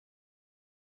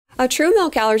A true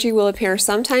milk allergy will appear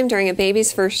sometime during a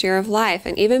baby's first year of life,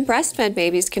 and even breastfed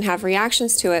babies can have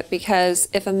reactions to it because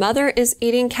if a mother is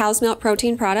eating cow's milk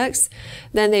protein products,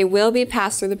 then they will be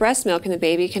passed through the breast milk and the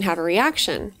baby can have a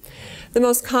reaction. The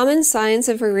most common signs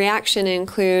of a reaction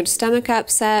include stomach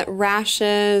upset,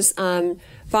 rashes,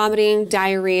 vomiting,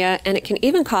 diarrhea, and it can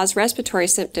even cause respiratory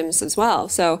symptoms as well.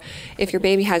 So if your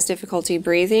baby has difficulty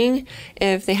breathing,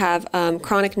 if they have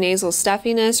chronic nasal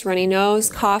stuffiness, runny nose,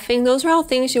 coughing, those are all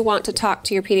things you want to talk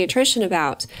to your pediatrician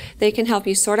about. They can help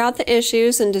you sort out the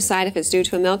issues and decide if it's due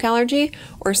to a milk allergy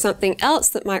or something else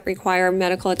that might require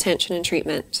medical attention and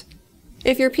treatment.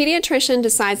 If your pediatrician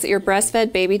decides that your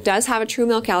breastfed baby does have a true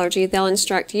milk allergy, they'll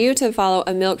instruct you to follow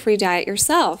a milk-free diet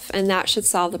yourself, and that should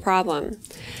solve the problem.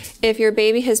 If your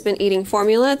baby has been eating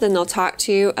formula, then they'll talk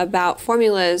to you about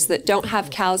formulas that don't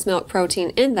have cow's milk protein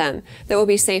in them that will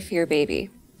be safe for your baby.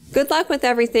 Good luck with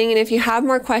everything, and if you have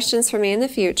more questions for me in the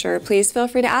future, please feel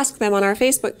free to ask them on our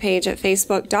Facebook page at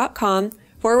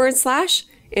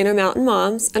facebook.com/Intermountain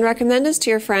Moms and recommend us to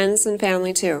your friends and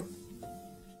family too.